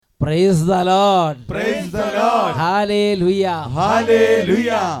Praise the Lord. Praise the Lord. Hallelujah.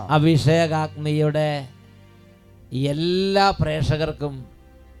 Hallelujah. അഭിഷേകാഗ്നിയുടെ എല്ലാ പ്രേക്ഷകർക്കും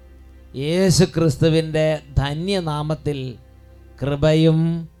യേശു ക്രിസ്തുവിൻ്റെ ധന്യനാമത്തിൽ കൃപയും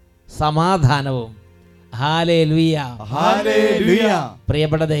സമാധാനവും. ഹല്ലേലൂയ. ഹല്ലേലൂയ.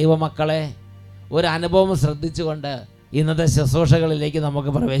 പ്രിയപ്പെട്ട ദൈവമക്കളെ, ഒരു അനുഭവം ശ്രദ്ധിച്ചുകൊണ്ട് ഇന്നത്തെ ശുശ്രൂഷകളിലേക്ക്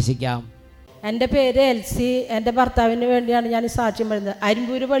നമുക്ക് പ്രവേശിക്കാം. എൻ്റെ പേര് എൽസി. എൻ്റെ ഭർത്താവിന് വേണ്ടിയാണ് ഞാൻ ഈ സാക്ഷ്യം പറയുന്നത്.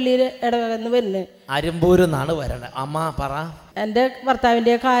 അരിമ്പൂര് പള്ളിയിൽ ഇടവന്ന് വരുന്നത്. അരിമ്പൂരിൽ നിന്നാണ് വരണത്. അമ്മ പറ. എൻ്റെ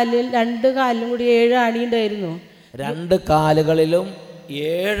ഭർത്താവിൻ്റെ കാലിൽ 2 കാലിലും കൂടി 7 ആണി ഉണ്ടായിരുന്നു. 2 കാലുകളിലും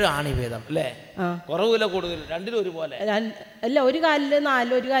 7 ആണി വീതം അല്ലേ? കുറവില്ല, കൂടുതൽ, രണ്ടിലും ഒരുപോലെ അല്ല, ഒരു കാലിൽ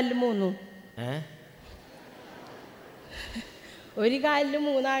 4, ഒരു കാലിൽ 3. ഒരു കാലിൽ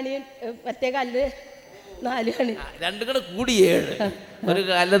 3 ആണിയും മറ്റേ കാലിൽ 4 ആണി. രണ്ടും കൂടെ കൂടി 7. ഒരു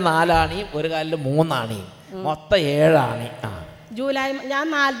കാലിൽ 4 ആണിയും ഒരു കാലിൽ 3 ആണിയും, മൊത്തം 7 ആണി. ജൂലൈ ഞാൻ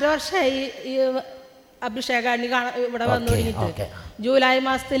 4 വർഷമായി ഈ അഭിഷേകാഗ്നി ഇവിടെ വന്നു തുടങ്ങിയിട്ട്. ജൂലൈ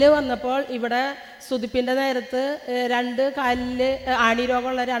മാസത്തിൽ വന്നപ്പോൾ ഇവിടെ സ്തുതിപ്പിൻ്റെ നേരത്ത് 2 കാലിൽ ആണി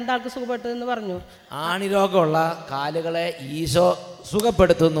രോഗമുള്ള 2 ആൾക്ക് സുഖപ്പെട്ടെന്ന് പറഞ്ഞു. ആണി രോഗമുള്ള കാലുകളെ ഈശോ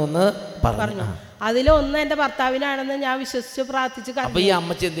സുഖപ്പെടുത്തുന്നു എന്ന് പറഞ്ഞു. അതിലൊന്ന് എൻ്റെ ഭർത്താവിനാണെന്ന് ഞാൻ വിശ്വസിച്ച് പ്രാർത്ഥിച്ച്. അപ്പോൾ ഈ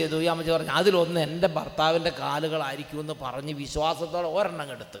അമ്മച്ചി എന്ത് ചെയ്തു? ഈ അമ്മച്ചി പറഞ്ഞു അതിലൊന്ന് എൻ്റെ ഭർത്താവിൻ്റെ കാലുകളായിരിക്കുമെന്ന് പറഞ്ഞ് വിശ്വാസത്തോടെ ഒരെണ്ണം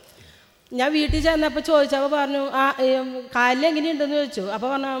എടുത്ത്. ഞാൻ വീട്ടിൽ ചെന്നപ്പോൾ ചോദിച്ചപ്പോൾ പറഞ്ഞു കാലിൽ എങ്ങനെയുണ്ടെന്ന് ചോദിച്ചു. അപ്പോൾ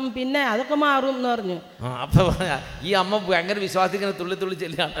പറഞ്ഞു പിന്നെ അതൊക്കെ മാറും എന്ന് പറഞ്ഞു. അപ്പോൾ ഈ അമ്മ ഭയങ്കര വിശ്വാസിങ്ങനെ തുള്ളി തുള്ളി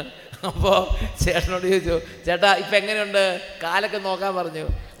ചെല്ലുകയാണ്. അപ്പോൾ ചേട്ടനോട് ചോദിച്ചു, ചേട്ടാ ഇപ്പം എങ്ങനെയുണ്ട്? കാലൊക്കെ നോക്കാൻ പറഞ്ഞു.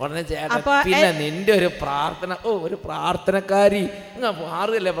 ഉടനെ ചേട്ടൻ പിന്നെ നിന്റെ ഒരു പ്രാർത്ഥന, ഒരു പ്രാർത്ഥനക്കാരി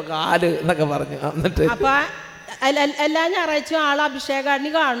മാറുകയല്ലേ ഇപ്പം കാല് എന്നൊക്കെ പറഞ്ഞു. എന്നിട്ട് അപ്പോൾ എല്ലാ ഞായറാഴ്ചയും ആൾ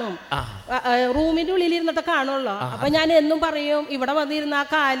അഭിഷേകാഗ്നി കാണും. റൂമിൻ്റെ ഉള്ളിൽ ഇരുന്നിട്ട് കാണുള്ളൂ. അപ്പം ഞാൻ എന്നും പറയും ഇവിടെ വന്നിരുന്ന ആ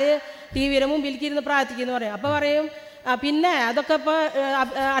കാല് ടിവിയുടെ മുമ്പിലേക്ക് ഇരുന്ന് പ്രാർത്ഥിക്കുന്നു പറയും. അപ്പോൾ പറയും പിന്നെ അതൊക്കെ ഇപ്പോൾ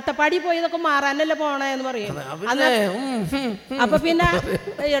അട്ടപ്പാടി പോയി ഇതൊക്കെ മാറാനല്ലേ പോണേന്ന് പറയും. അപ്പൊ പിന്നെ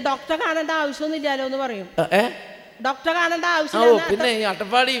ഡോക്ടറെ കാണേണ്ട ആവശ്യമൊന്നുമില്ലല്ലോ എന്ന് പറയും. ഡോക്ടറെ കാണേണ്ട ആവശ്യമില്ല. പിന്നെ ഈ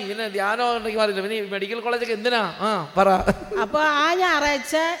അട്ടപ്പാടിയും പിന്നെ ധ്യാനം മാറില്ല, പിന്നെ മെഡിക്കൽ കോളേജൊക്കെ എന്തിനാ പറ. അപ്പൊ ആ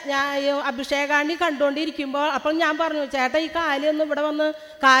ഞായറാഴ്ച ഞാൻ അഭിഷേകാഗ്നി കണ്ടുകൊണ്ടിരിക്കുമ്പോൾ അപ്പോൾ ഞാൻ പറഞ്ഞു, ചേട്ടാ ഈ കാല് ഒന്ന് ഇവിടെ വന്ന്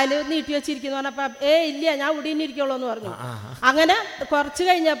കാല് നീട്ടി വെച്ചിരിക്കുന്നു പറഞ്ഞപ്പോ ഇല്ല ഞാൻ ഇവിടെ തന്നെ ഇരിക്കുള്ളൂ എന്ന് പറഞ്ഞു. അങ്ങനെ കുറച്ച്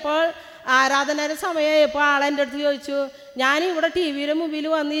കഴിഞ്ഞപ്പോൾ ആരാധനയുടെ സമയമായപ്പോൾ ആളെൻ്റെ അടുത്ത് ചോദിച്ചു, ഞാനിവിടെ ടിവിയുടെ മുമ്പിൽ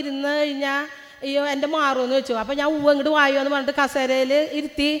വന്നിരുന്ന് കഴിഞ്ഞാൽ അയ്യോ എൻ്റെ മാറുമെന്ന് വെച്ചു. അപ്പൊ ഞാൻ ഇങ്ങോട്ട് വായോ എന്ന് പറഞ്ഞിട്ട് കസേരയിൽ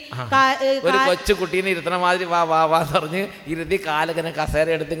ഇരുത്തി, ഒരു കൊച്ചു കുട്ടീനെ ഇരുത്തണ മാതിരി വാ വാ വാ പറഞ്ഞ് ഇരുത്തി കാലിങ്ങനെ കസേര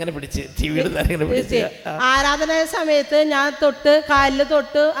എടുത്ത് ഇങ്ങനെ പിടിച്ച് ടിവിയുടെ ആരാധന സമയത്ത് ഞാൻ കാലിൽ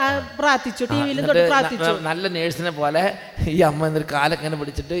തൊട്ട് പ്രാർത്ഥിച്ചു, ടിവിയിൽ തൊട്ട് പ്രാർത്ഥിച്ചു. നല്ല നേഴ്സിനെ പോലെ ഈ അമ്മ എന്നൊരു കാലൊക്കെ ഇങ്ങനെ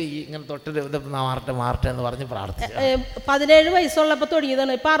പിടിച്ചിട്ട് ഈ ഇങ്ങനെ തൊട്ട് മാറട്ടെ മാറട്ടെ എന്ന് പറഞ്ഞ് പ്രാർത്ഥിച്ചു. 17 വയസ്സുള്ളപ്പോൾ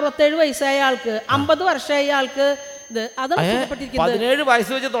തുടങ്ങിയതാണ്. ഇപ്പൊ 67 വയസ്സായ ആൾക്ക്, 50 വർഷമായ ആൾക്ക് 17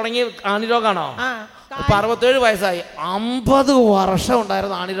 വയസ്സ് വെച്ച് തുടങ്ങിയ ആണിരോഗാണോ? ഇപ്പൊ 67 വയസ്സായി. 50 വർഷം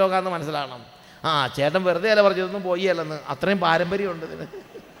ഉണ്ടായിരുന്ന ആണിരോഗാന്ന് മനസ്സിലാകണം. ചേട്ടൻ വെറുതെ അല്ല പറഞ്ഞതൊന്നും പോയില്ലെന്ന്, അത്രയും പാരമ്പര്യമുണ്ട് ഇതിന്.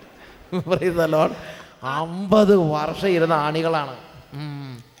 പറയുന്നല്ലോ 50 വർഷം ഇരുന്ന ആണികളാണ്.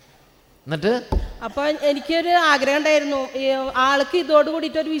 എന്നിട്ട് അപ്പൊ എനിക്കൊരു ആഗ്രഹം ഉണ്ടായിരുന്നു ആൾക്ക് ഇതോട്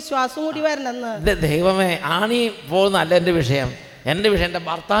കൂടിയിട്ട് ഒരു വിശ്വാസം കൂടി വരണമെന്ന്. ദൈവമേ, ആണി പോകുന്നല്ല എൻ്റെ വിഷയം. എൻ്റെ വിഷയം എൻ്റെ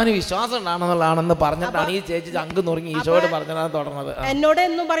ഭർത്താവിന് വിശ്വാസം ഉണ്ടാണെന്നുള്ളതാണെന്ന് പറഞ്ഞിട്ടാണ് ഈ ചേച്ചി ചങ്ക് നുറുങ്ങി ഈശോയോട് പറഞ്ഞതാണ് തുടർന്നത്. എന്നോട്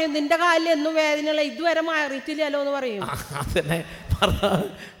എന്നും പറയും നിന്റെ കാലിൽ എന്നും വേദനയുള്ള, ഇതുവരെ മാറിയിട്ടില്ലല്ലോ എന്ന് പറയും. അതന്നെ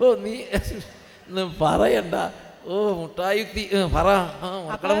നീ പറയണ്ട. മുട്ടായുക്തി പറ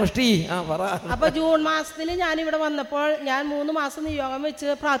മക്കളെ മുഷ്ടി പറ. അപ്പൊ ജൂൺ മാസത്തിൽ ഞാൻ ഇവിടെ വന്നപ്പോൾ ഞാൻ 3 മാസം നിയോഗം വെച്ച്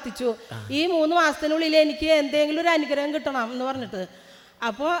പ്രാർത്ഥിച്ചു. ഈ 3 മാസത്തിനുള്ളിൽ എനിക്ക് എന്തെങ്കിലും ഒരു അനുഗ്രഹം കിട്ടണം എന്ന് പറഞ്ഞിട്ട്.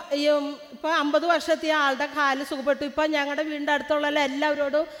 അപ്പോൾ ഇപ്പോൾ 50 വർഷത്തെ ആളുടെ കാല് സുഖപ്പെട്ടു. ഇപ്പം ഞങ്ങളുടെ വീടിൻ്റെ അടുത്തുള്ള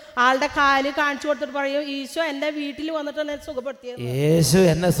എല്ലാവരോടും ആളുടെ കാല് കാണിച്ചു കൊടുത്തിട്ട് പറയും, ഈശോ എൻ്റെ വീട്ടിൽ വന്നിട്ട് എന്നെ സുഖപ്പെടുത്തിയത്. യേശു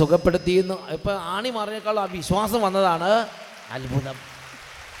എന്നെ സുഖപ്പെടുത്തിയെന്നു. ഇപ്പം ആണി മറിഞ്ഞേക്കാളും ആ വിശ്വാസം വന്നതാണ് അത്ഭുതം.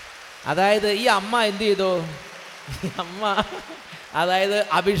 അതായത് ഈ അമ്മ എന്ത് ചെയ്തു? ഈ അമ്മ അതായത്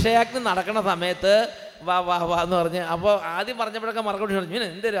അഭിഷേകാഗ്നി നടക്കുന്ന സമയത്ത് വാ വാ വാ എന്ന് പറഞ്ഞ്, അപ്പോൾ ആദ്യം പറഞ്ഞപ്പോഴൊക്കെ മറക്കോട്ട് പറഞ്ഞു,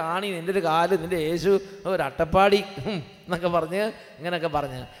 നിൻ്റെ ഒരു ആണി, നിൻ്റെ ഒരു കാല്, നിൻ്റെ യേശു ഒരു അട്ടപ്പാടി എന്നൊക്കെ പറഞ്ഞ് ഇങ്ങനെയൊക്കെ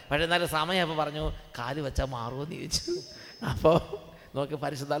പറഞ്ഞ്. പക്ഷേ എന്നാലും സമയം അപ്പോൾ പറഞ്ഞു കാല് വെച്ചാൽ മാറുമെന്ന് ചോദിച്ചു. അപ്പോൾ നോക്കി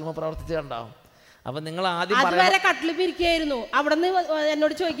പരിശുദ്ധാത്മ പ്രവർത്തിച്ച് കണ്ടാവും. അപ്പൊ നിങ്ങൾ ആദ്യം അതുവരെ കട്ടിൽ പിരിക്കായിരുന്നു. അവിടെ നിന്ന്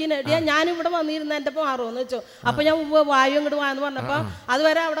എന്നോട് ചോദിക്കുന്നത് ഞാനിവിടെ വന്നിരുന്ന എന്റെ മാറുമെന്ന് വെച്ചോ. അപ്പൊ ഞാൻ വായു ഇങ്ങോട്ട് വാന്ന് പറഞ്ഞപ്പോ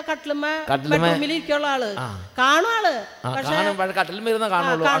അതുവരെ അവിടെ കട്ടിലുമ്മ ഇരിക്കുള്ള ആള് കാണും ആള്, പക്ഷെ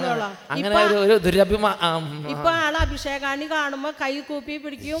ഇപ്പൊ ആള് അഭിഷേകാഗ്നി കാണുമ്പോ കൈ കൂപ്പി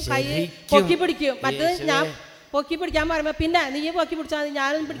പിടിക്കും, കൈ പൊക്കി പിടിക്കും. മറ്റത് ഞാൻ പൊക്കി പിടിക്കാൻ പറയുമ്പോ പിന്നെ നീ പൊക്കി പിടിച്ചാൽ മതി,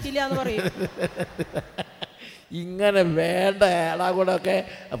 ഞാനൊന്നും പിടിക്കില്ല എന്ന് പറയും. ഇങ്ങനെ വേണ്ട ആളാ കൂടെ ഒക്കെ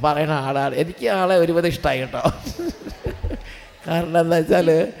പറയുന്ന ആളാണ്. എനിക്ക് ആളെ ഒരുവിധം ഇഷ്ടമായി കേട്ടോ. കാരണം എന്താ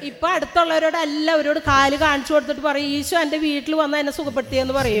വെച്ചാല് ഇപ്പൊ അടുത്തുള്ളവരോട് എല്ലാവരോട് കാല് കാണിച്ചു കൊടുത്തിട്ട് പറയും ഈശോ എന്റെ വീട്ടിൽ വന്ന് എന്നെ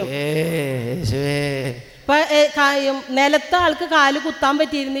സുഖപ്പെടുത്തിയെന്ന് പറയും. ഇപ്പൊ നിലത്തെ ആൾക്ക് കാല് കുത്താൻ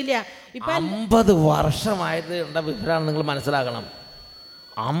പറ്റിയിരുന്നില്ല. ഇപ്പൊ 50 വർഷമായിട്ട് ഉണ്ട വിവരമാണ് നിങ്ങൾ മനസ്സിലാക്കണം.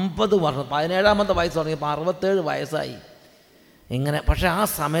 50 വർഷം, 17ാമത്തെ വയസ്സ് തുടങ്ങിയപ്പോൾ 67 വയസ്സായി ഇങ്ങനെ. പക്ഷെ ആ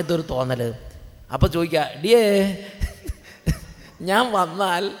സമയത്തൊരു തോന്നൽ, അപ്പോൾ ചോദിക്കുക, ഡിയേ ഞാൻ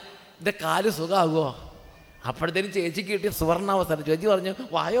വന്നാൽ എൻ്റെ കാല് സുഖമാകുമോ? അപ്പോഴത്തേനും ചേച്ചിക്ക് കിട്ടിയ സുവർണാവസരം. ചേച്ചി പറഞ്ഞു,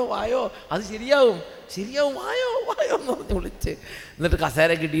 വായോ വായോ, അത് ശരിയാവും ശരിയാവും, വായോ വായോ എന്ന് പറഞ്ഞ് വിളിച്ച്, എന്നിട്ട് കസേര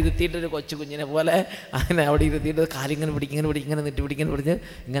കിട്ടി ഇരുത്തിയിട്ടൊരു കൊച്ചു കുഞ്ഞിനെ പോലെ അങ്ങനെ അവിടെ ഇരുത്തിയിട്ട് കാലിങ്ങനെ പിടിക്കും, ഇങ്ങനെ പിടിക്കും, ഇങ്ങനെ നെട്ടി പിടിക്കുന്ന പിടിച്ച്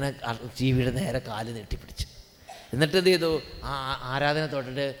ഇങ്ങനെ ജീവിയുടെ നേരെ കാല് നെട്ടിപ്പിടിച്ച്, എന്നിട്ട് എന്ത് ചെയ്തു, ആരാധന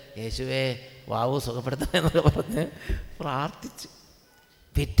തൊട്ടിട്ട് യേശുവേ വാവു സുഖപ്പെടുത്തണേ എന്നൊക്കെ പറഞ്ഞ് പ്രാർത്ഥിച്ചു.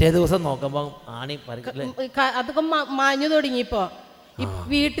 പിറ്റേ ദിവസം നോക്കുമ്പോൾ ആണി അതൊക്കെ മാഞ്ഞു തുടങ്ങിയപ്പോ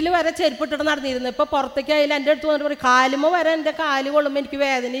വീട്ടിൽ വരെ ചെരുപ്പിട്ടിട്ട് നടന്നിരുന്നു. ഇപ്പൊ പുറത്തേക്കായാലും എൻ്റെ അടുത്ത് വന്നിട്ട് പറയും, കാലുമോ വരെ എൻ്റെ കാല് കൊള്ളുമ്പോ എനിക്ക്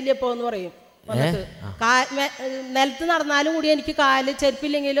വേദന ഇല്ല ഇപ്പൊ എന്ന് പറയും. നിലത്ത് നടന്നാലും കൂടി എനിക്ക് കാല്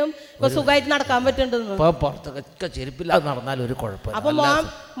ചെരുപ്പില്ലെങ്കിലും ഇപ്പൊ സുഖമായിട്ട് നടക്കാൻ പറ്റുന്നുണ്ടെന്ന്. ചെരുപ്പില്ലാതെ നടന്നാലും ഒരു കുഴപ്പം. അപ്പൊ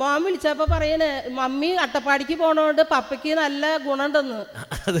മോൻ വിളിച്ചപ്പോ പറയണേ, മമ്മി അട്ടപ്പാടിക്ക് പോണോണ്ട് പപ്പയ്ക്ക് നല്ല ഗുണമുണ്ടെന്ന്.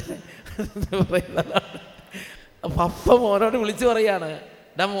 പപ്പ മോനോട് വിളിച്ചു പറയാണ്,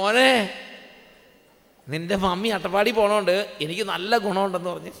 ഡാ മോനെ, നിന്റെ മമ്മി അട്ടപ്പാടി പോണോണ്ട് എനിക്ക് നല്ല ഗുണമുണ്ടെന്ന്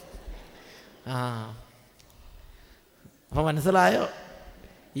പറഞ്ഞ്. അപ്പം മനസ്സിലായോ?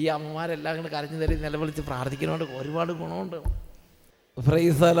 ഈ അമ്മമാരെല്ലാം കൂടെ കരഞ്ഞു തരും, നിലവിളിച്ച് പ്രാർത്ഥിക്കുന്നതുകൊണ്ട് ഒരുപാട് ഗുണമുണ്ട്.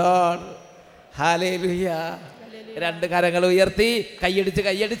 Price the Lord, hallelujah. 2 കരങ്ങൾ ഉയർത്തി കൈയടിച്ച്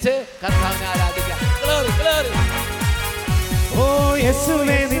കൈയടിച്ച് കർത്താവിനെ ആരാധിക്കാം. Glory glory. ഓ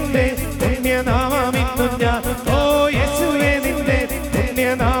യേശുവേ നിന്റെ പുണ്യനാമമിന്നും ഞാൻ, ഓ യേശുവേ നിന്റെ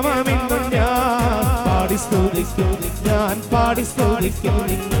പുണ്യനാമമിന്നും ഞാൻ പാടി സ്തുതിക്കും, ഞാൻ പാടി സ്തുതിക്കും,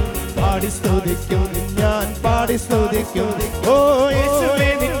 പാടി സ്തുതിക്കും, ഞാൻ പാടി സ്തുതിക്കും. ഓ യേശുവേ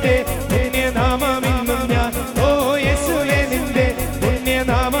നിന്റെ പുണ്യനാമമിന്നും ഞാൻ, ഓ യേശുവേ നിന്റെ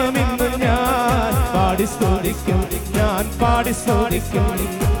പുണ്യനാമമിന്നും ഞാൻ പാടി സ്തുതിക്കും, ഞാൻ പാടി സ്തുതിക്കും,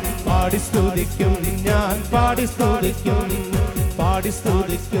 പാടി സ്തുതിക്കും, ഞാൻ പാടി സ്തുതിക്കും, പാടി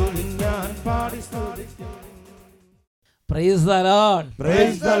സ്തുതിക്കും, ഞാൻ പാടി സ്തുതിക്കും. Praise the Lord,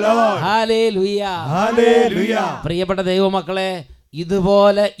 praise the Lord, hallelujah, hallelujah. പ്രിയപ്പെട്ട ദൈവമക്കളെ,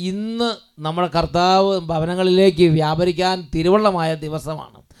 ഇതുപോലെ ഇന്ന് നമ്മുടെ കർത്താവ് ഭവനങ്ങളിലേക്ക് വ്യാപരിക്കാൻ തിരുവള്ളമായ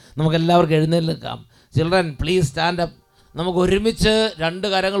ദിവസമാണ്. നമുക്കെല്ലാവർക്കും എഴുന്നേൽക്കാം. Children please stand up. നമുക്ക് ഒരുമിച്ച് 2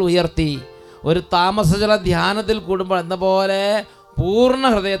 കരങ്ങൾ ഉയർത്തി ഒരു താമസജല ധ്യാനത്തിൽ കൂടുമ്പോൾ എന്ന പോലെ പൂർണ്ണ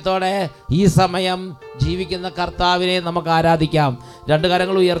ഹൃദയത്തോടെ ഈ സമയം ജീവിക്കുന്ന കർത്താവിനെ നമുക്ക് ആരാധിക്കാം. 2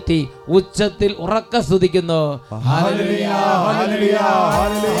 കരങ്ങൾ ഉയർത്തി ഉച്ചത്തിൽ ഉറക്കെ സ്തുതിക്കുന്നു. Hallelujah, hallelujah,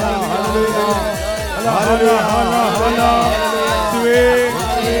 hallelujah, hallelujah, hallelujah.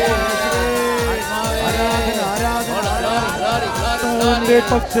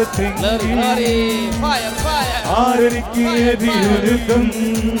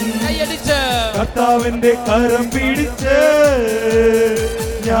 കർത്താവിന്റെ കരം പിടിച്ച്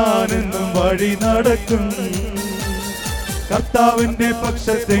ഞാനെന്നും വഴി നടക്കും. കർത്താവിന്റെ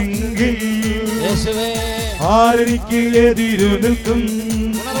പക്ഷത്തെങ്കിൽ ആരെനിക്ക് എതിരു നിൽക്കും.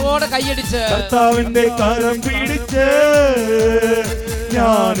 കർത്താവിന്റെ കരം പിടിച്ച്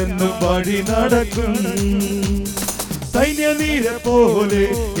ഞാനെന്നും വഴി നടക്കും. സൈന്യനീര പോലെ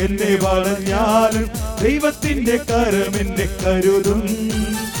എന്നെ വളഞ്ഞാലും ദൈവത്തിന്റെ കരം എന്നെ കരുതും.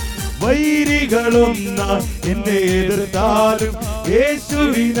 വൈരികളും എന്നെ എതിർത്താലും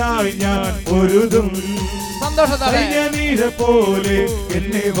യേശുവിനായി ഞാൻ പൊരുതും. സൈന്യനീര പോലെ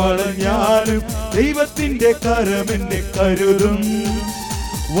എന്നെ വളഞ്ഞാലും ദൈവത്തിന്റെ കരം എന്നെ കരുതും.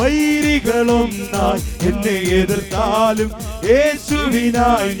 വൈരികളും എന്നെ എതിർത്താലും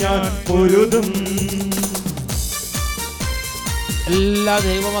യേശുവിനായി ഞാൻ പൊരുതും. എല്ലാ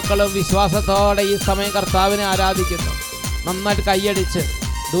ദൈവമക്കളും വിശ്വാസത്തോടെ ഈ സമയം കർത്താവിനെ ആരാധിക്കുന്നു. നന്നായിട്ട് കൈയടിച്ച്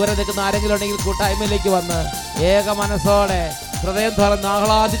ദൂരെ നിൽക്കുന്ന ആരെങ്കിലും ഉണ്ടെങ്കിൽ കൂട്ടായ്മയിലേക്ക് വന്ന് ഏക മനസ്സോടെ ഹൃദയം തുറന്ന്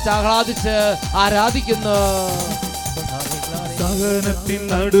ആഹ്ലാദിച്ച് ആരാധിക്കുന്നു. സഹനത്തിൻ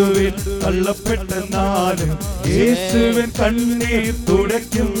നടുവിൽ തള്ളപ്പെട്ടെന്നാലും യേശുവിൻ കണ്ണീർ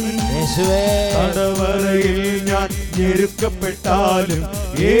തുടയ്ക്കും. തടവറയിൽ ഞാൻ ഞെരുക്കപ്പെട്ടാലും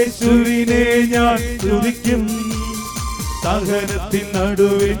യേശുവിനെ ഞാൻ സ്തുതിക്കും. സഹനത്തിൻ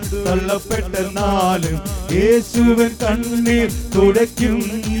നടുവിൽ തള്ളപ്പെട്ടെന്നാലും യേശുവിൻ കണ്ണീർ തുടയ്ക്കും.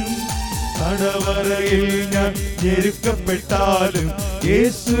 തടവറയിൽ ഞാൻ ഞെരുക്കപ്പെട്ടാലും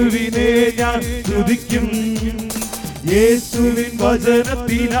യേശുവിനെ ഞാൻ സ്തുതിക്കും. യേശുവിൻ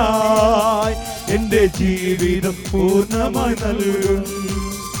വചനത്തിനായി എന്റെ ജീവിതം പൂർണ്ണമായി നൽകും.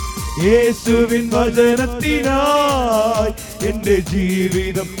 യേശുവിൻ വചനത്തിനായി എന്റെ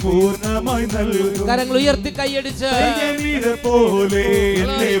ജീവിതം പൂർണ്ണമായി നൽകും. കരങ്ങൾ ഉയർത്തി കൈയടിച്ച് പോലെ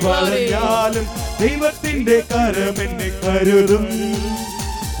എന്നെ വളഞ്ഞാലും ദൈവത്തിന്റെ കരം എന്നെ കരുതും.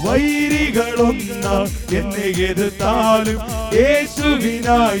 വൈരികളൊന്ന എന്നെ എതിർത്താലും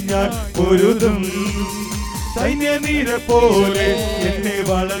യേശുവിനായി ഞാൻ പൊരുതും. സൈന്യനിര പോലെ എന്നെ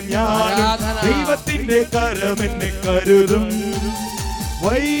വളഞ്ഞാലും ദൈവത്തിന്റെ കരം എന്നെ കരുതും.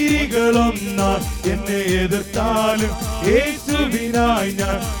 വൈരികളൊന്ന എന്നെ എതിർത്താലും യേശുവിനായി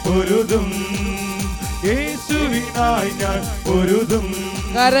ഞാൻ പൊരുതും. യേശുവിനായി ഞാൻ പൊരുതും.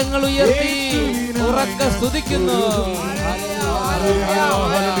 കരങ്ങൾ ഉയർത്തി ഉറക്കെ സ്തുതിക്കുന്നു.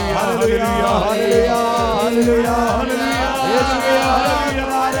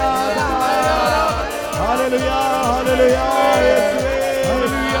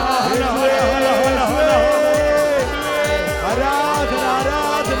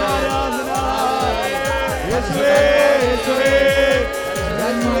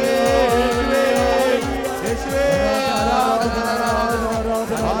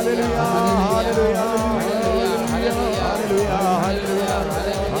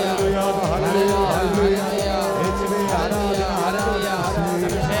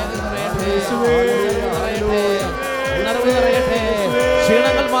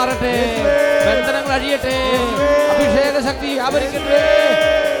 ക്ഷീണങ്ങൾ മാറട്ടെ, ബന്ധനങ്ങൾ അഴിയട്ടെ, അഭിഷേക ശക്തി വ്യാപരിക്കട്ടെ.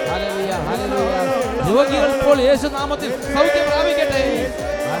 രോഗികൾ ഇപ്പോൾ യേശുനാമത്തിൽ സൗഖ്യം പ്രാപിക്കട്ടെ.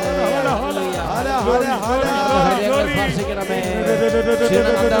 സ്പർശിക്കണമേ,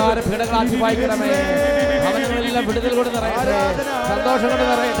 പീഡകളാക്കി വായിക്കണമേ. ഭവനങ്ങളെല്ലാം വിടുതൽ കൊണ്ട് നിറയട്ടെ, സന്തോഷം കൊണ്ട്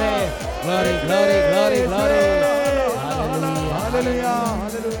നിറയട്ടെ. Glory glory glory glory.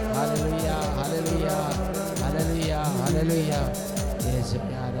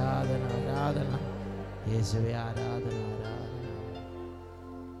 യേശുവേ ആരാധന ആരാധന, യേശുവേ ആരാധന ആരാധന.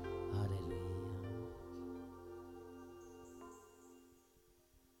 ഹല്ലേലൂയ.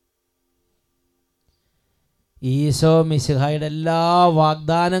 ഈശോ മിശിഹായുടെ എല്ലാ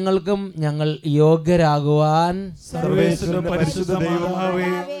വാഗ്ദാനങ്ങൾക്കും ഞങ്ങൾ യോഗ്യരാകുവാൻ സർവേശ്വരന്റെ പരിശുദ്ധ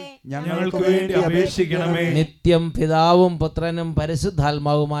ദൈവമേ ഞങ്ങൾക്ക് വേണ്ടി അപേക്ഷിക്കണമേ. നിത്യം പിതാവും പുത്രനും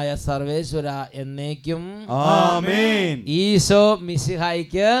പരിശുദ്ധാത്മാവുമായ സർവേശ്വര എന്നേക്കും ആമേൻ. ഈശോ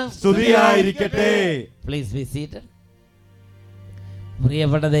മിശിഹായ്ക്ക് സ്തുതിയായിരിക്കട്ടെ. Please be seated.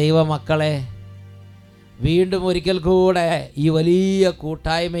 പ്രിയപ്പെട്ട ദൈവമക്കളെ, വീണ്ടും ഒരിക്കൽ കൂടെ ഈ വലിയ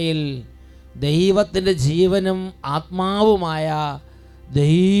കൂട്ടായ്മയിൽ ദൈവത്തിൻ്റെ ജീവനും ആത്മാവുമായ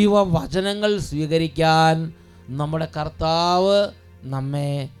ദൈവവചനങ്ങൾ സ്വീകരിക്കാൻ നമ്മുടെ കർത്താവ്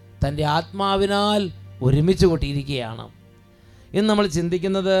നമ്മെ തൻ്റെ ആത്മാവിനാൽ ഒരുമിച്ച് കൂട്ടിയിരിക്കുകയാണ്. ഇന്ന് നമ്മൾ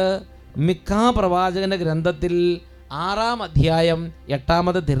ചിന്തിക്കുന്നത് മിക്കാ പ്രവാചകന്റെ ഗ്രന്ഥത്തിൽ 6-ാം അധ്യായം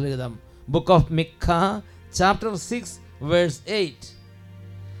 8-ാമത്തെ തിരുലിഖിതം, book of Micah chapter 6 verse 8.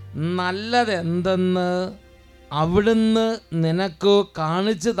 നല്ലതെന്തെന്ന് അവിടുന്ന് നിനക്ക്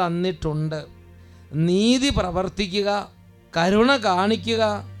കാണിച്ചു തന്നിട്ടുണ്ട്. നീതി പ്രവർത്തിക്കുക, കരുണ കാണിക്കുക,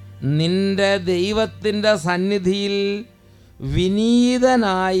 നിന്റെ ദൈവത്തിൻ്റെ സന്നിധിയിൽ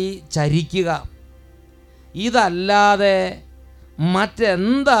വിനീതനായി ചരിക്കുക. ഇതല്ലാതെ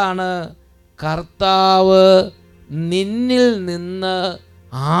മറ്റെന്താണ് കർത്താവ് നിന്നിൽ നിന്ന്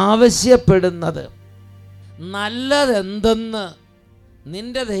ആവശ്യപ്പെടുന്നത്? നല്ലതെന്തെന്ന്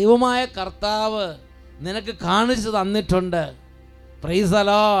നിന്റെ ദൈവമായ കർത്താവ് നിനക്ക് കാണിച്ചു തന്നിട്ടുണ്ട്. Praise the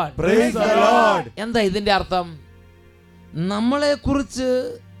Lord, praise the Lord. എന്താ ഇതിൻ്റെ അർത്ഥം? നമ്മളെക്കുറിച്ച്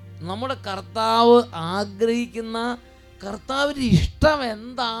നമ്മുടെ കർത്താവ് ആഗ്രഹിക്കുന്ന, കർത്താവിൻ്റെ ഇഷ്ടം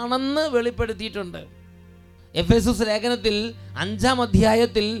എന്താണെന്ന് വെളിപ്പെടുത്തിയിട്ടുണ്ട്. എഫേസ്യസ് ലേഖനത്തിൽ 5-ാം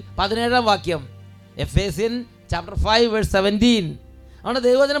അധ്യായത്തിൽ 17-ാം വാക്യം, എഫേസ്യൻ ചാപ്റ്റർ 5 വേഴ്സ് 17, അവിടെ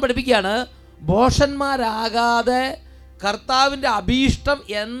ദൈവവചനം പഠിപ്പിക്കുകയാണ്, ഭോഷന്മാരാകാതെ കർത്താവിൻ്റെ അഭീഷ്ടം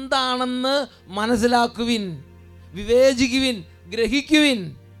എന്താണെന്ന് മനസ്സിലാക്കുവിൻ, വിവേചിക്കുവിൻ, ഗ്രഹിക്കുവിൻ.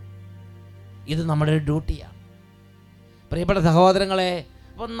 ഇത് നമ്മുടെ ഒരു ഡ്യൂട്ടിയാണ് പ്രിയപ്പെട്ട സഹോദരങ്ങളെ.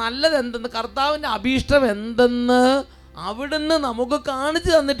 അപ്പോൾ നല്ലതെന്തെന്ന്, കർത്താവിൻ്റെ അഭീഷ്ടം എന്തെന്ന് അവിടുന്ന് നമുക്ക്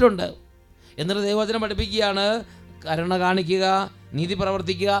കാണിച്ചു തന്നിട്ടുണ്ട്. എന്നിട്ട് ദൈവവചനം പഠിപ്പിക്കുകയാണ്, കരുണ കാണിക്കുക, നീതി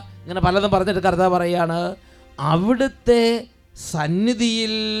പ്രവർത്തിക്കുക, ഇങ്ങനെ പലതും പറഞ്ഞിട്ട് കർത്താവ് പറയുകയാണ്, അവിടുത്തെ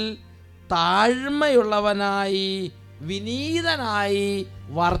സന്നിധിയിൽ താഴ്മയുള്ളവനായി വിനീതനായി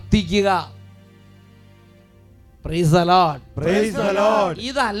വർത്തിക്കുക. Praise the Lord, praise the Lord.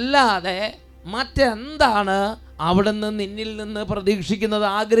 ഇതല്ലാതെ മറ്റെന്താണ് അവിടുന്ന് നിന്നിൽ നിന്ന് പ്രതീക്ഷിക്കുന്നത്,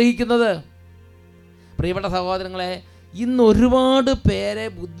 ആഗ്രഹിക്കുന്നത്? പ്രിയപ്പെട്ട സഹോദരങ്ങളെ, ഇന്ന് ഒരുപാട് പേരെ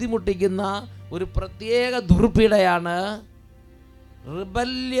ബുദ്ധിമുട്ടിക്കുന്ന ഒരു പ്രത്യേക ദുർപീഡയാണ്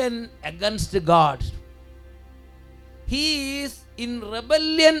rebellion against God. He is in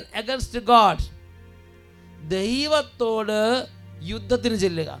rebellion against God. ദൈവത്തോട് യുദ്ധത്തിന്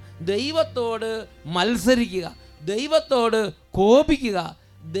ചെല്ലുക, ദൈവത്തോട് മത്സരിക്കുക, ദൈവത്തോട് കോപിക്കുക,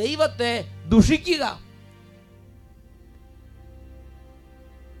 ദൈവത്തെ ദുഷിക്കുക.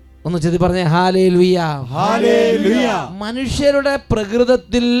 ഒന്ന് ചെതി പറഞ്ഞേ ഹല്ലേലൂയ. ഹല്ലേലൂയ. മനുഷ്യരുടെ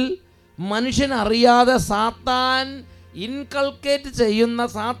പ്രകൃതത്തിൽ മനുഷ്യൻ അറിയാതെ സാത്താൻ ഇൻകൾക്കേറ്റ് ചെയ്യുന്ന,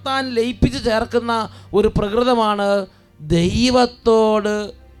 സാത്താൻ ലയിപ്പിച്ച് ചേർക്കുന്ന ഒരു പ്രകൃതമാണ് ദൈവത്തോട്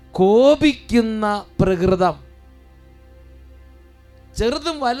കോപിക്കുന്ന പ്രകൃതം.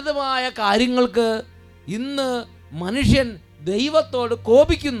 ചെറുതും വലുതുമായ കാര്യങ്ങൾക്ക് ഇന്ന് മനുഷ്യൻ ദൈവത്തോട്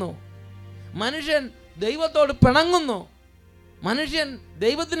കോപിക്കുന്നു, മനുഷ്യൻ ദൈവത്തോട് പിണങ്ങുന്നു, മനുഷ്യൻ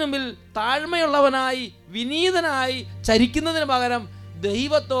ദൈവത്തിന് മുമ്പിൽ താഴ്മയുള്ളവനായി വിനീതനായി ചരിക്കുന്നതിന് പകരം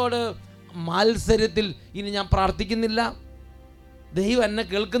ദൈവത്തോട് മത്സരത്തിൽ, ഇനി ഞാൻ പ്രാർത്ഥിക്കുന്നില്ല, ദൈവം എന്നെ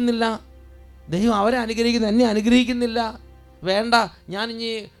കേൾക്കുന്നില്ല, ദൈവം അവരെ അനുഗ്രഹിക്കുന്നു, എന്നെ അനുഗ്രഹിക്കുന്നില്ല, വേണ്ട ഞാൻ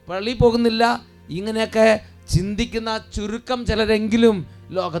ഇനി പള്ളിയിൽ പോകുന്നില്ല, ഇങ്ങനെയൊക്കെ ചിന്തിക്കുന്ന ചുരുക്കം ചിലരെങ്കിലും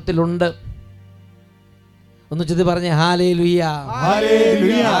ലോകത്തിലുണ്ട്. ഒന്ന് ചൊല്ലി പറഞ്ഞേ ഹല്ലേലൂയ.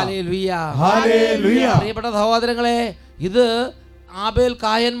 ഹല്ലേലൂയ. ഹല്ലേലൂയ. ഹല്ലേലൂയ. പ്രിയപ്പെട്ട സഹോദരങ്ങളെ, ഇത് ആബേൽ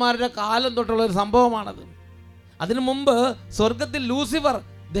കായന്മാരുടെ കാലം തൊട്ടുള്ള ഒരു സംഭവമാണത്. അതിനു മുമ്പ് സ്വർഗത്തിൽ ലൂസിഫർ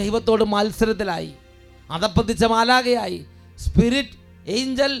ദൈവത്തോട് മത്സരത്തിലായി, അധപ്പതിച്ച മാലാഖയായി, spirit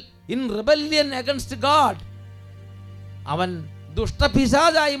Angel in rebellion against God. അവൻ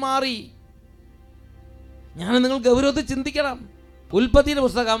ദുഷ്ടപിശാചായി മാറി. ഞാൻ നിങ്ങൾ ഗൗരവത്തിൽ ചിന്തിക്കണം. ഉൽപ്പത്തിയുടെ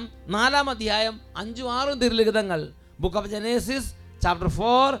പുസ്തകം 4-ാം അധ്യായം 5-6 തിരുലിഖിതങ്ങൾ, book of Genesis chapter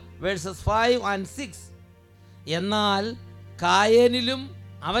 4 versus 5 and 6. എന്നാൽ കായേനിലും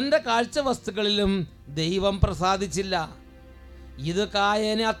അവൻ്റെ കാഴ്ച വസ്തുക്കളിലും ദൈവം പ്രസാദിച്ചില്ല. ഇത്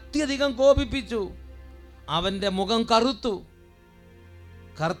കായേനെ അത്യധികം കോപിപ്പിച്ചു, അവൻ്റെ മുഖം കറുത്തു.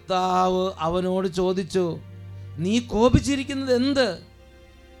 കർത്താവ് അവനോട് ചോദിച്ചു, നീ കോപിച്ചിരിക്കുന്നത് എന്ത്?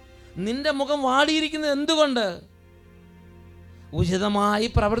 നിന്റെ മുഖം വാടിയിരിക്കുന്നത് എന്തുകൊണ്ട്? ഉചിതമായി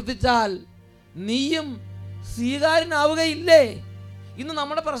പ്രവർത്തിച്ചാൽ നീയും സ്വീകാര്യനാവുകയില്ലേ? ഇന്ന്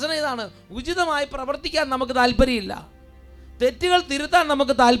നമ്മുടെ പ്രശ്നം ഇതാണ്. ഉചിതമായി പ്രവർത്തിക്കാൻ നമുക്ക് താല്പര്യമില്ല, തെറ്റുകൾ തിരുത്താൻ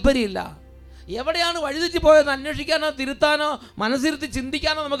നമുക്ക് താല്പര്യമില്ല. എവിടെയാണ് വഴിതെറ്റി പോയെന്ന് അന്വേഷിക്കാനോ തിരുത്താനോ മനസ്സിരുത്തി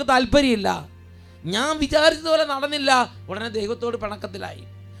ചിന്തിക്കാനോ നമുക്ക് താല്പര്യമില്ല. ഞാൻ വിചാരിച്ചതുപോലെ നടന്നില്ല, ഉടനെ ദൈവത്തോട് പിണക്കത്തിലായി,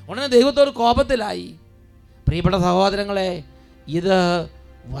 ഉടനെ ദൈവത്തോട് കോപത്തിലായി. പ്രിയപ്പെട്ട സഹോദരങ്ങളെ, ഇത്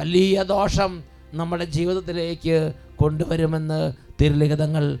വലിയ ദോഷം നമ്മുടെ ജീവിതത്തിലേക്ക് കൊണ്ടുവരുമെന്ന്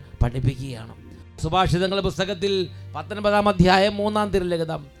തിരുലിഖിതങ്ങൾ പഠിപ്പിക്കുകയാണ്. സുഭാഷിതങ്ങളുടെ പുസ്തകത്തിൽ 19-ാം അധ്യായം 3-ാം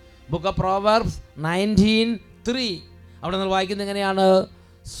തിരുലിഖിതം, ബുക്ക് ഓഫ് പ്രോവർബ്സ് 19:3, അവിടെ നമ്മൾ വായിക്കുന്നത് എങ്ങനെയാണ്?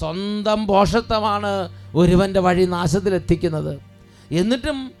 സ്വന്തം ഭോഷത്വമാണ് ഒരുവൻ്റെ വഴി നാശത്തിലെത്തിക്കുന്നത്,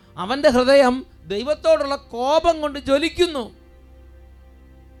 എന്നിട്ടും അവൻ്റെ ഹൃദയം ദൈവത്തോടുള്ള കോപം കൊണ്ട് ജ്വലിക്കുന്നു.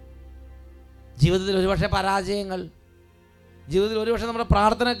 ജീവിതത്തിൽ ഒരുപക്ഷെ പരാജയങ്ങൾ, ജീവിതത്തിൽ ഒരുപക്ഷെ നമ്മുടെ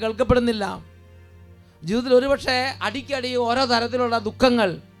പ്രാർത്ഥന കേൾക്കപ്പെടുന്നില്ല, ജീവിതത്തിൽ ഒരുപക്ഷെ അടിക്കടി ഓരോ തരത്തിലുള്ള ദുഃഖങ്ങൾ.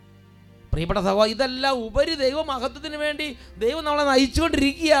 പ്രിയപ്പെട്ട സഹോദരൻ, ഇതെല്ലാം ഉപരി ദൈവ മഹത്വത്തിന് വേണ്ടി ദൈവം നമ്മളെ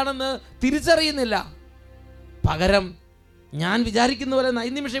നയിച്ചുകൊണ്ടിരിക്കുകയാണെന്ന് തിരിച്ചറിയുന്നില്ല. പകരം ഞാൻ വിചാരിക്കുന്ന പോലെ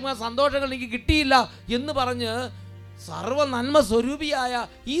നൈനിമിഷമായ സന്തോഷങ്ങൾ എനിക്ക് കിട്ടിയില്ല എന്ന് പറഞ്ഞ് സർവ നന്മ സ്വരൂപിയായ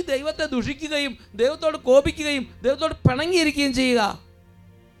ഈ ദൈവത്തെ ദുഷിക്കുകയും ദൈവത്തോട് കോപിക്കുകയും ദൈവത്തോട് പിണങ്ങിയിരിക്കുകയും ചെയ്യുക.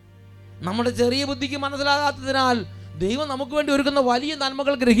 നമ്മുടെ ചെറിയ ബുദ്ധിക്ക് മനസ്സിലാകാത്തതിനാൽ ദൈവം നമുക്ക് വേണ്ടി ഒരുക്കുന്ന വലിയ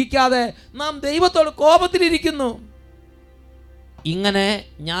നന്മകൾ ഗ്രഹിക്കാതെ നാം ദൈവത്തോട് കോപത്തിലിരിക്കുന്നു. ഇങ്ങനെ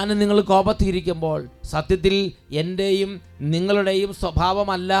ഞാൻ നിങ്ങൾ കോപത്തിരിക്കുമ്പോൾ സത്യത്തിൽ എൻ്റെയും നിങ്ങളുടെയും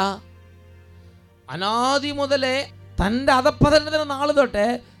സ്വഭാവമല്ല. അനാദി മുതലേ തൻ്റെ അധപ്പതനത്തിന് നാൾ തൊട്ട്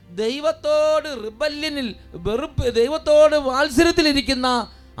ദൈവത്തോട് റിബല്യനിൽ വെറുപ്പ്, ദൈവത്തോട് വാത്സല്യത്തിലിരിക്കുന്ന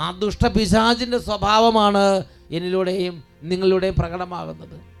ആ ദുഷ്ടപിശാചിൻ്റെ സ്വഭാവമാണ് എന്നിലൂടെയും നിങ്ങളുടെയും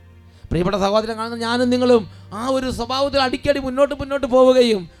പ്രകടമാകുന്നത്. പ്രിയപ്പെട്ട സഹോദരൻ, കാണുന്ന ഞാനും നിങ്ങളും ആ ഒരു സ്വഭാവത്തിൽ അടിക്കടി മുന്നോട്ട്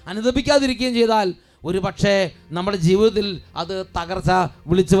പോവുകയും അനുദപിക്കാതിരിക്കുകയും ചെയ്താൽ ഒരു പക്ഷേ നമ്മുടെ ജീവിതത്തിൽ അത് തകർച്ച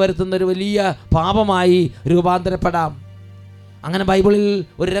വിളിച്ചു വരുത്തുന്ന ഒരു വലിയ പാപമായി രൂപാന്തരപ്പെടാം. അങ്ങനെ ബൈബിളിൽ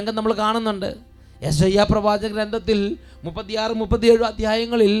ഒരു രംഗം നമ്മൾ കാണുന്നുണ്ട്. യെശയ്യാ പ്രവാചക ഗ്രന്ഥത്തിൽ 36-37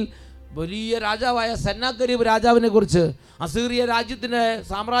 അധ്യായങ്ങളിൽ വലിയ രാജാവായ സെന്നാകരീബ് രാജാവിനെ കുറിച്ച്, അസീറിയ രാജ്യത്തിൻ്റെ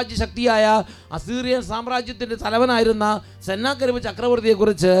സാമ്രാജ്യ ശക്തിയായ അസീറിയൻ സാമ്രാജ്യത്തിൻ്റെ തലവനായിരുന്ന സെന്നാകരീബ്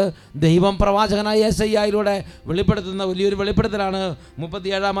ചക്രവർത്തിയെക്കുറിച്ച് ദൈവം പ്രവാചകനായ യെശയ്യായിലൂടെ വെളിപ്പെടുത്തുന്ന വലിയൊരു വെളിപ്പെടുത്തലാണ്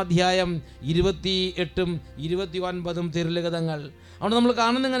 37-ാം അധ്യായം 28-29 തിരുലിഖിതങ്ങൾ. അവിടെ നമ്മൾ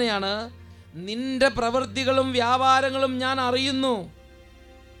കാണുന്നത് എങ്ങനെയാണ്? നിന്റെ പ്രവൃത്തികളും വ്യാപാരങ്ങളും ഞാൻ അറിയുന്നു,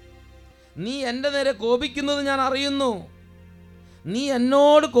 നീ എൻ്റെ നേരെ കോപിക്കുന്നത് ഞാൻ അറിയുന്നു. നീ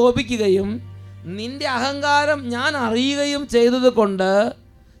എന്നോട് കോപിക്കുകയും നിന്റെ അഹങ്കാരം ഞാൻ അറിയുകയും ചെയ്തത് കൊണ്ട്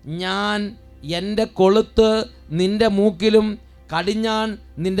ഞാൻ എൻ്റെ കൊളുത്ത് നിന്റെ മൂക്കിലും കടിഞ്ഞാൺ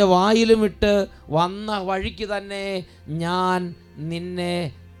നിന്റെ വായിലും ഇട്ട് വന്ന വഴിക്ക് തന്നെ ഞാൻ നിന്നെ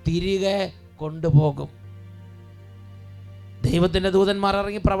തിരികെ കൊണ്ടുപോകും. ദൈവത്തിൻ്റെ ദൂതന്മാർ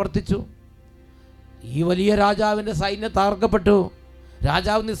ഇറങ്ങി പ്രവർത്തിച്ചു. ഈ വലിയ രാജാവിൻ്റെ സൈന്യം തകർക്കപ്പെട്ടു.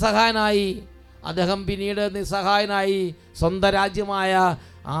 രാജാവ് നിസ്സഹായനായി. അദ്ദേഹം പിന്നീട് നിസ്സഹായനായി സ്വന്തം രാജ്യമായ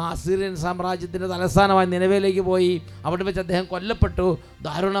ആ അസീറിയൻ സാമ്രാജ്യത്തിൻ്റെ തലസ്ഥാനമായ നിനവേലേക്ക് പോയി. അവിടെ വെച്ച് അദ്ദേഹം കൊല്ലപ്പെട്ടു.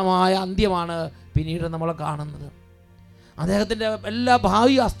 ദാരുണമായ അന്ത്യമാണ് പിന്നീട് നമ്മൾ കാണുന്നത്. അദ്ദേഹത്തിൻ്റെ എല്ലാ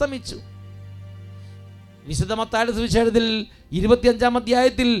ഭാവിയും അസ്തമിച്ചു. വിശുദ്ധ മത്തായിയുടെ സുവിശേഷത്തിൽ 25-ാം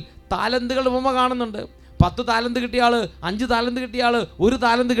അധ്യായത്തിൽ താലന്തുകളുടെ ഉപമ കാണുന്നുണ്ട്. 10 താലന്ത് കിട്ടിയ ആൾ, 5 താലന്ത് കിട്ടിയ ആൾ, 1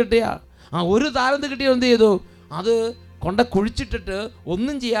 താലന്ത് കിട്ടിയ ആൾ. ആ 1 താലന്ത് കിട്ടിയ എന്ത് ചെയ്തു? അത് കുഴിച്ചിട്ടിട്ട്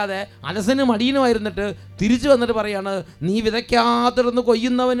ഒന്നും ചെയ്യാതെ അലസനും അടിയനുമായിരുന്നിട്ട് തിരിച്ചു വന്നിട്ട് പറയാണ്, നീ വിതയ്ക്കാത്തിടന്ന്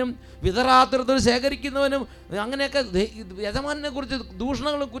കൊയ്യുന്നവനും വിതറാത്തിടത്ത് ശേഖരിക്കുന്നവനും, അങ്ങനെയൊക്കെ യജമാനെ കുറിച്ച്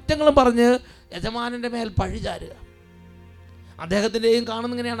ദൂഷണങ്ങളും കുറ്റങ്ങളും പറഞ്ഞ് യജമാനൻ്റെ മേൽ പഴിചാരുക. അദ്ദേഹത്തിൻ്റെയും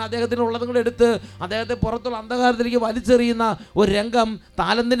കാണുന്ന ഇങ്ങനെയാണ്. അദ്ദേഹത്തിന് ഉള്ളതും കൂടെ എടുത്ത് അദ്ദേഹത്തെ പുറത്തുള്ള അന്ധകാരത്തിലേക്ക് വലിച്ചെറിയുന്ന ഒരു രംഗം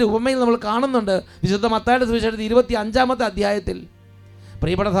താലന്തിൻ്റെ ഉപമയിൽ നമ്മൾ കാണുന്നുണ്ട്. വിശുദ്ധ മത്തായിയുടെ സുവിശേഷത്തിൽ 25-ാമത്തെ അധ്യായത്തിൽ.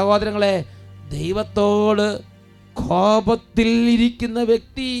 പ്രിയപ്പെട്ട സഹോദരങ്ങളെ, ദൈവത്തോട് കോപത്തിൽ ഇരിക്കുന്ന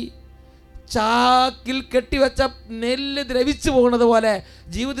വ്യക്തി ചാക്കിൽ കെട്ടിവെച്ച നെല്ല് ദ്രവിച്ചു പോകുന്നത് പോലെ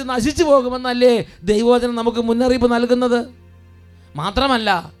ജീവിതത്തിൽ നശിച്ചു പോകുമെന്നല്ലേ ദൈവവചനം നമുക്ക് മുന്നറിയിപ്പ് നൽകുന്നത്? മാത്രമല്ല,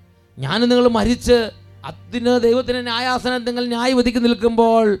 ഞാനും നിങ്ങൾ മരിച്ച് അതിന് ദൈവത്തിൻ്റെ ന്യായാസനത്തിൽ ന്യായവിധിക്ക്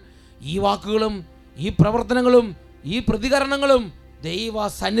നിൽക്കുമ്പോൾ ഈ വാക്കുകളും ഈ പ്രവർത്തനങ്ങളും ഈ പ്രതികരണങ്ങളും ദൈവ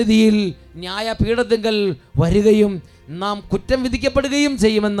സന്നിധിയിൽ ന്യായപീഠത്തിങ്കൽ വരികയും നാം കുറ്റം വിധിക്കപ്പെടുകയും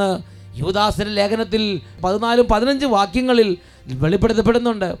ചെയ്യുമെന്ന് യൂദാസിൻ്റെ ലേഖനത്തിൽ 14-15 വാക്യങ്ങളിൽ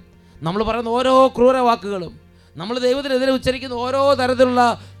വെളിപ്പെടുത്തപ്പെടുന്നുണ്ട്. നമ്മൾ പറയുന്ന ഓരോ ക്രൂര വാക്കുകളും, നമ്മൾ ദൈവത്തിനെതിരെ ഉച്ചരിക്കുന്ന ഓരോ തരത്തിലുള്ള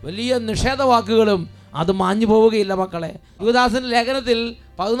വലിയ നിഷേധവാക്കുകളും അത് മാഞ്ഞു പോവുകയില്ല മക്കളെ. യൂദാസിൻ്റെ ലേഖനത്തിൽ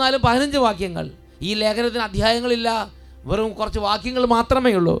 14-15 വാക്യങ്ങൾ. ഈ ലേഖനത്തിന് അധ്യായങ്ങളില്ല, വെറും കുറച്ച് വാക്യങ്ങൾ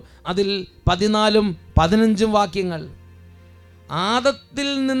മാത്രമേ ഉള്ളൂ. അതിൽ 14-15 വാക്യങ്ങൾ. ആദത്തിൽ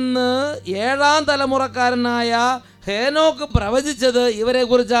നിന്ന് 7-ാം തലമുറക്കാരനായ ഹേനോക്ക് പ്രവചിച്ചത് ഇവരെ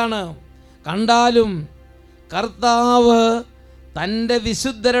കുറിച്ചാണ്. കണ്ടാലും കർത്താവ് തൻ്റെ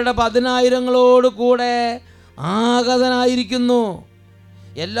വിശുദ്ധരുടെ 10,000 കൂടെ ആഗതനായിരിക്കുന്നു.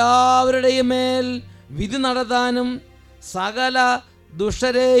 എല്ലാവരുടെയും മേൽ വിധി നടത്താനും സകല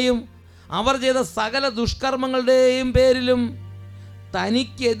ദുഷ്ടരെയും അവർ ചെയ്ത സകല ദുഷ്കർമ്മങ്ങളുടെയും പേരിലും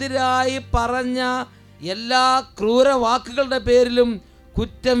തനിക്കെതിരായി പറഞ്ഞ എല്ലാ ക്രൂര വാക്കുകളുടെ പേരിലും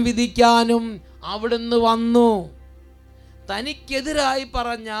കുറ്റം വിധിക്കാനും അവിടുന്ന് വന്നു. തനിക്കെതിരായി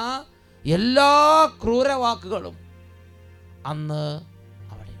പറഞ്ഞ എല്ലാ ക്രൂര വാക്കുകളും അന്ന്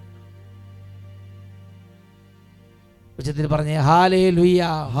അവിടെയുണ്ട്. ഉച്ചത്തിൽ പറഞ്ഞേ ഹല്ലേലൂയ,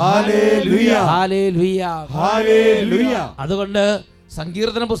 ഹല്ലേലൂയ, ഹല്ലേലൂയ, ഹല്ലേലൂയ. അതുകൊണ്ട്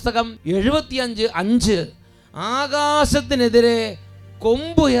സങ്കീർത്തന പുസ്തകം 75:5 ആകാശത്തിനെതിരെ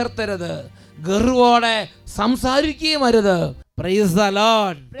കൊമ്പുയർത്തരുത്, ഗർവോടെ സംസാരിക്കുകയും അരുത്. Price the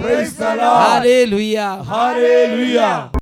Lord, praise the Lord, hallelujah, hallelujah.